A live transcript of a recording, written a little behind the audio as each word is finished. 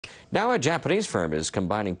Now a Japanese firm is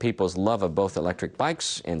combining people's love of both electric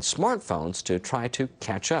bikes and smartphones to try to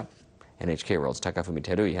catch up. NHK World's Takafumi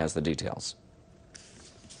Terui has the details.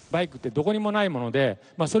 Our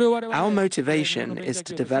motivation is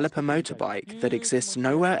to develop a motorbike that exists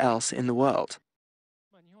nowhere else in the world.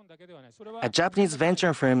 A Japanese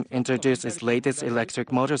venture firm introduced its latest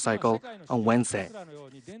electric motorcycle on Wednesday.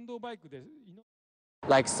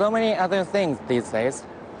 Like so many other things these days,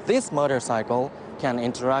 this motorcycle can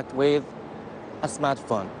interact with a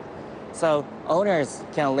smartphone. So owners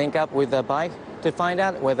can link up with the bike to find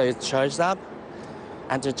out whether it's charged up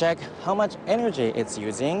and to check how much energy it's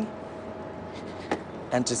using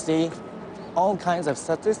and to see all kinds of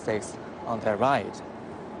statistics on their ride.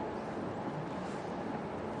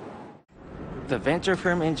 The venture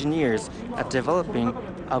firm engineers are developing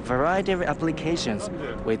a variety of applications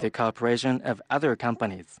with the cooperation of other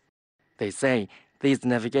companies. They say these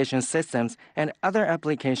navigation systems and other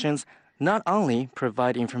applications not only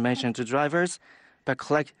provide information to drivers, but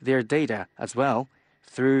collect their data as well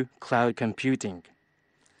through cloud computing.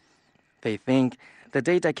 They think the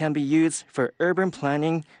data can be used for urban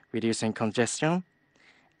planning, reducing congestion,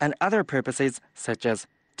 and other purposes such as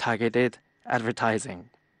targeted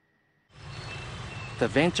advertising. The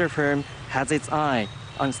venture firm has its eye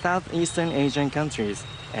on Southeastern Asian countries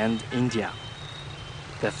and India.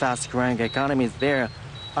 The fast-growing economies there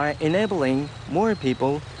are enabling more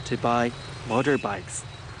people to buy motorbikes.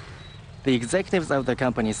 The executives of the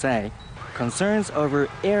company say concerns over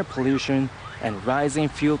air pollution and rising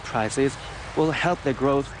fuel prices will help the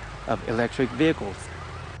growth of electric vehicles.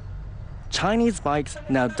 Chinese bikes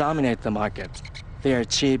now dominate the market. They are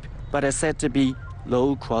cheap but are said to be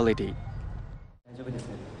low quality.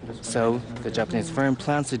 So the Japanese firm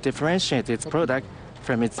plans to differentiate its product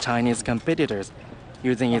from its Chinese competitors,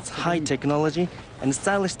 using its high technology and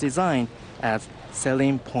stylish design as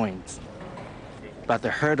selling points. But the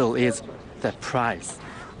hurdle is the price.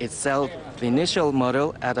 It sells the initial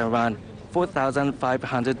model at around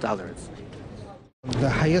 $4,500. The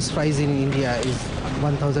highest price in India is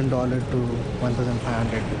 $1,000 to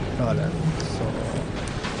 $1,500. So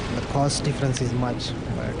the cost difference is much,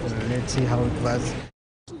 but let's see how it was.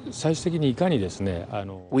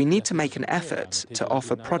 We need to make an effort to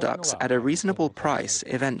offer products at a reasonable price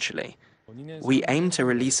eventually. We aim to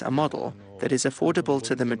release a model that is affordable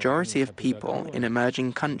to the majority of people in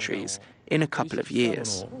emerging countries in a couple of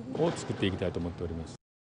years.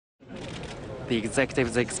 The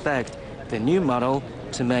executives expect the new model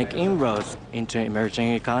to make inroads into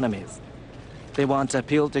emerging economies. They want to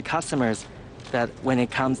appeal to customers that when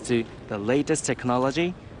it comes to the latest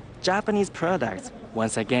technology, Japanese products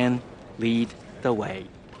once again lead the way.